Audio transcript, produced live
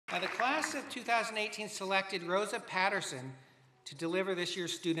Now, the class of 2018 selected Rosa Patterson to deliver this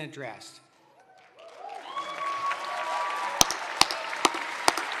year's student address.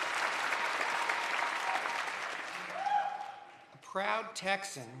 A proud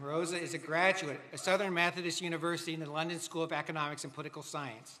Texan, Rosa is a graduate of Southern Methodist University and the London School of Economics and Political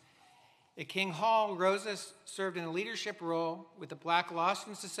Science. At King Hall, Rosa served in a leadership role with the Black Law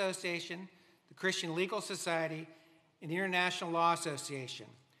Students Association, the Christian Legal Society, and the International Law Association.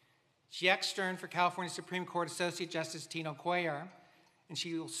 She externed for California Supreme Court Associate Justice Tino Cuellar, and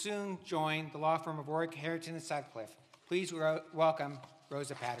she will soon join the law firm of Rourke, Harrington, and Sutcliffe. Please welcome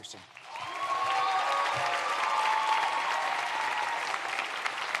Rosa Patterson.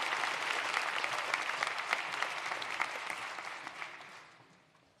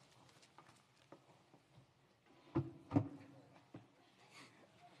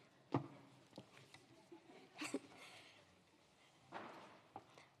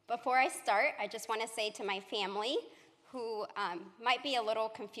 Before I start, I just want to say to my family, who might be a little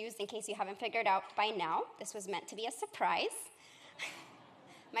confused in case you haven't figured out by now, this was meant to be a surprise.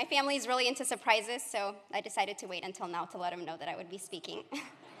 My family is really into surprises, so I decided to wait until now to let them know that I would be speaking.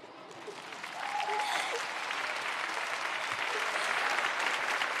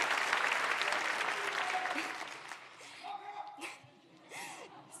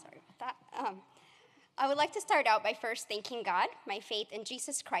 Sorry about that. I would like to start out by first thanking God. My faith in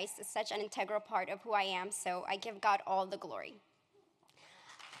Jesus Christ is such an integral part of who I am, so I give God all the glory.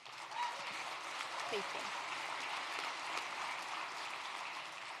 Thank you.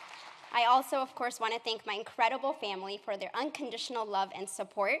 I also, of course, want to thank my incredible family for their unconditional love and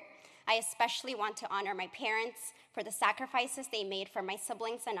support. I especially want to honor my parents for the sacrifices they made for my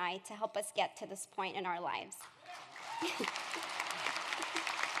siblings and I to help us get to this point in our lives.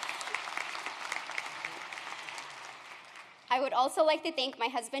 I would also like to thank my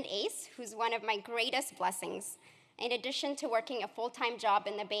husband, Ace, who's one of my greatest blessings. In addition to working a full-time job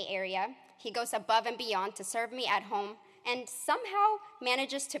in the Bay Area, he goes above and beyond to serve me at home and somehow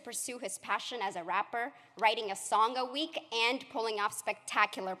manages to pursue his passion as a rapper, writing a song a week and pulling off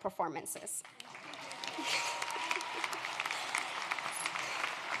spectacular performances.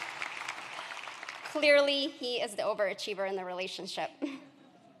 Clearly, he is the overachiever in the relationship.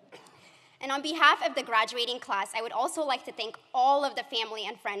 And on behalf of the graduating class, I would also like to thank all of the family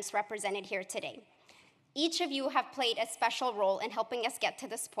and friends represented here today. Each of you have played a special role in helping us get to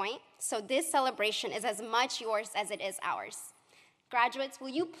this point, so this celebration is as much yours as it is ours. Graduates, will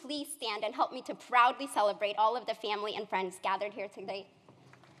you please stand and help me to proudly celebrate all of the family and friends gathered here today?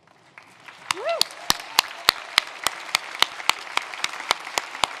 Woo!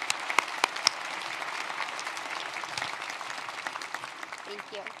 Thank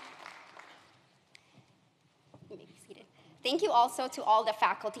you. You may be seated. Thank you also to all the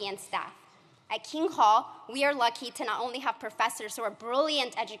faculty and staff. At King Hall, we are lucky to not only have professors who are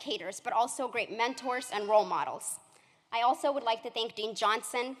brilliant educators, but also great mentors and role models. I also would like to thank Dean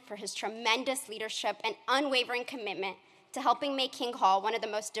Johnson for his tremendous leadership and unwavering commitment to helping make King Hall one of the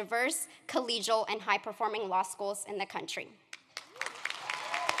most diverse, collegial, and high-performing law schools in the country.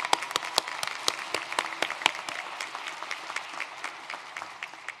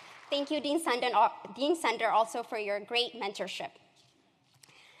 Thank you, Dean Sender, also for your great mentorship.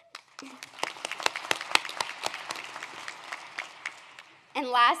 And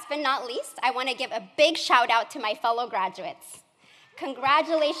last but not least, I want to give a big shout out to my fellow graduates.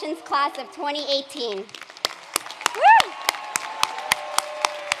 Congratulations, class of 2018. Woo!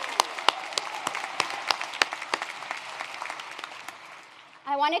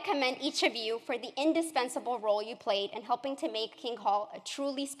 I want to commend each of you for the indispensable role you played in helping to make King Hall a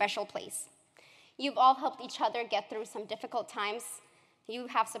truly special place. You've all helped each other get through some difficult times. You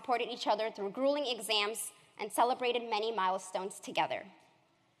have supported each other through grueling exams and celebrated many milestones together.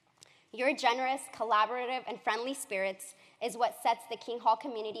 Your generous, collaborative, and friendly spirits is what sets the King Hall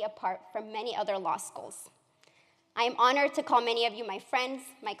community apart from many other law schools. I am honored to call many of you my friends,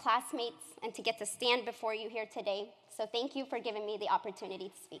 my classmates, and to get to stand before you here today. So thank you for giving me the opportunity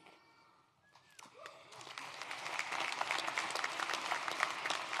to speak.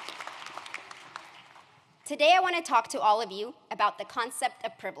 Today I want to talk to all of you about the concept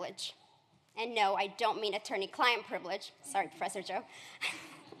of privilege. And no, I don't mean attorney-client privilege. Sorry, Professor Joe.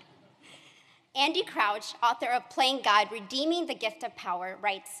 Andy Crouch, author of Playing God, Redeeming the Gift of Power,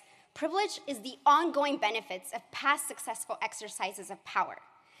 writes, "Privilege is the ongoing benefits of past successful exercises of power,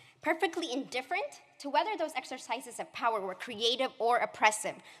 perfectly indifferent to whether those exercises of power were creative or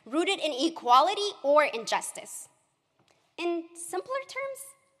oppressive, rooted in equality or injustice." In simpler terms,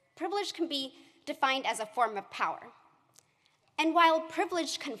 privilege can be defined as a form of power. And while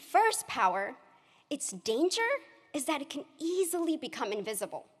privilege confers power, its danger is that it can easily become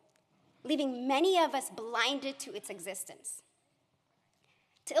invisible, leaving many of us blinded to its existence.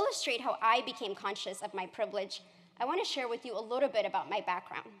 To illustrate how I became conscious of my privilege, I want to share with you a little bit about my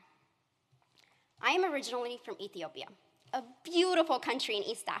background. I am originally from Ethiopia, a beautiful country in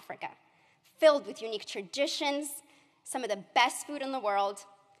East Africa, filled with unique traditions, some of the best food in the world,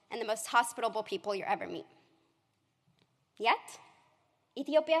 and the most hospitable people you'll ever meet. Yet,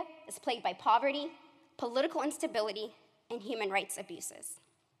 Ethiopia is plagued by poverty, political instability, and human rights abuses.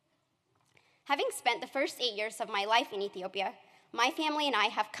 Having spent the first 8 years of my life in Ethiopia, my family and I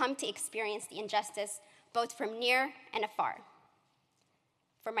have come to experience the injustice both from near and afar.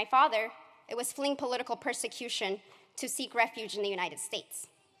 For my father, it was fleeing political persecution to seek refuge in the United States.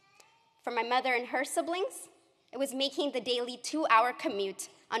 For my mother and her siblings, it was making the daily 2-hour commute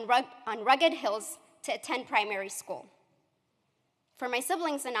on rugged hills to attend primary school. For my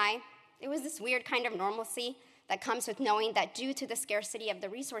siblings and I, it was this weird kind of normalcy that comes with knowing that due to the scarcity of the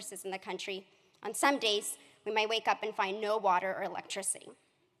resources in the country, on some days, we might wake up and find no water or electricity.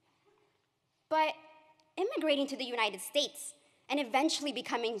 But immigrating to the United States and eventually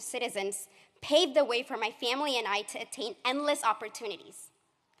becoming citizens paved the way for my family and I to attain endless opportunities.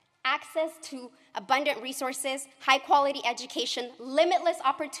 Access to abundant resources, high-quality education, limitless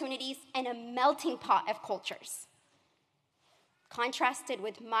opportunities, and a melting pot of cultures. Contrasted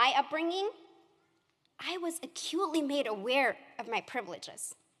with my upbringing, I was acutely made aware of my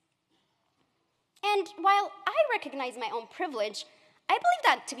privileges. And while I recognize my own privilege, I believe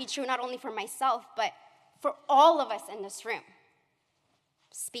that to be true not only for myself, but for all of us in this room.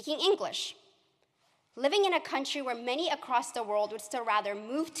 Speaking English, living in a country where many across the world would still rather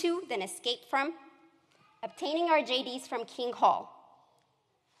move to than escape from, obtaining our JDs from King Hall,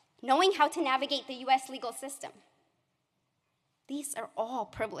 knowing how to navigate the US legal system. These are all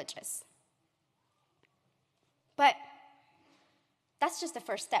privileges. But that's just the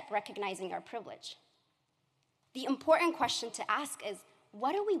first step, recognizing our privilege. The important question to ask is,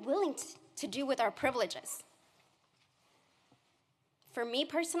 what are we willing to do with our privileges? For me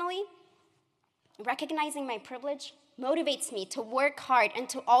personally, recognizing my privilege motivates me to work hard and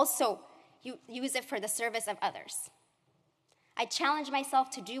to also use it for the service of others. I challenge myself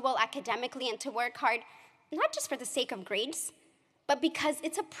to do well academically and to work hard, not just for the sake of grades, but because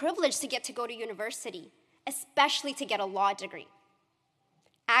it's a privilege to get to go to university, especially to get a law degree.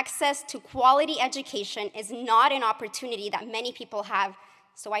 Access to quality education is not an opportunity that many people have,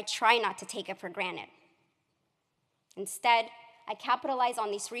 so I try not to take it for granted. Instead, I capitalize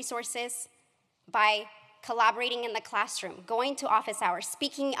on these resources by collaborating in the classroom, going to office hours,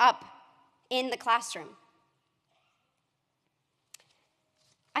 speaking up in the classroom.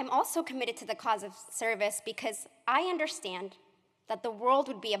 I'm also committed to the cause of service because I understand that the world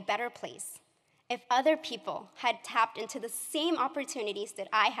would be a better place if other people had tapped into the same opportunities that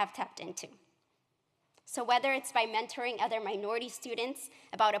I have tapped into. So whether it's by mentoring other minority students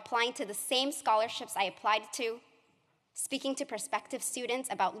about applying to the same scholarships I applied to, speaking to prospective students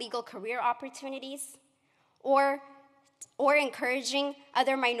about legal career opportunities, or encouraging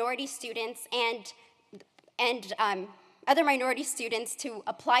other minority students other minority students to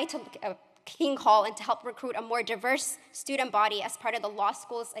apply to King Hall and to help recruit a more diverse student body as part of the law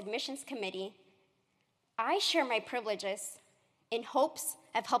school's admissions committee, I share my privileges in hopes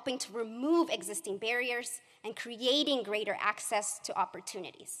of helping to remove existing barriers and creating greater access to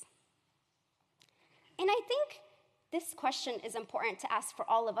opportunities. And I think this question is important to ask for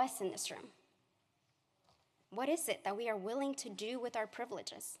all of us in this room. What is it that we are willing to do with our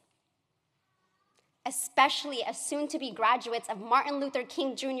privileges? Especially as soon-to-be graduates of Martin Luther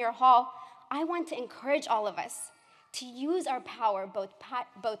King Jr. Hall, I want to encourage all of us to use our power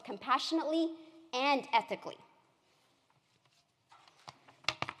both compassionately and ethically.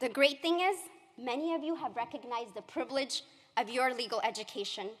 The great thing is, many of you have recognized the privilege of your legal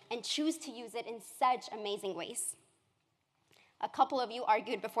education and choose to use it in such amazing ways. A couple of you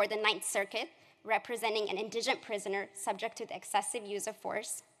argued before the Ninth Circuit, representing an indigent prisoner subject to the excessive use of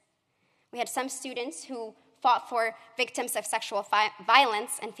force. We had some students who fought for victims of sexual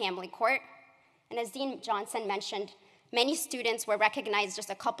violence in family court. And as Dean Johnson mentioned, many students were recognized just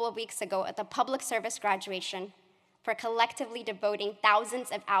a couple of weeks ago at the public service graduation for collectively devoting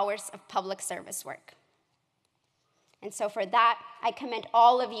thousands of hours of public service work. And so for that, I commend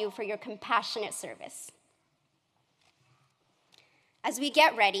all of you for your compassionate service. As we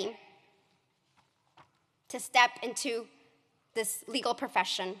get ready to step into this legal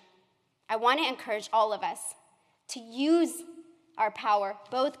profession, I want to encourage all of us to use our power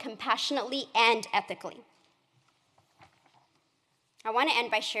both compassionately and ethically. I want to end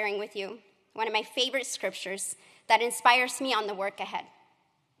by sharing with you one of my favorite scriptures that inspires me on the work ahead.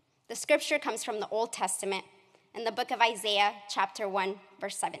 The scripture comes from the Old Testament in the book of Isaiah, chapter 1,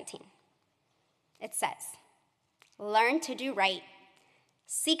 verse 17. It says, "Learn to do right,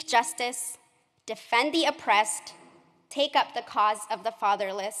 seek justice, defend the oppressed, take up the cause of the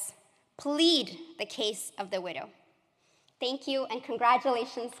fatherless, plead the case of the widow." Thank you, and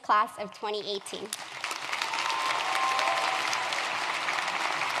congratulations, class of 2018.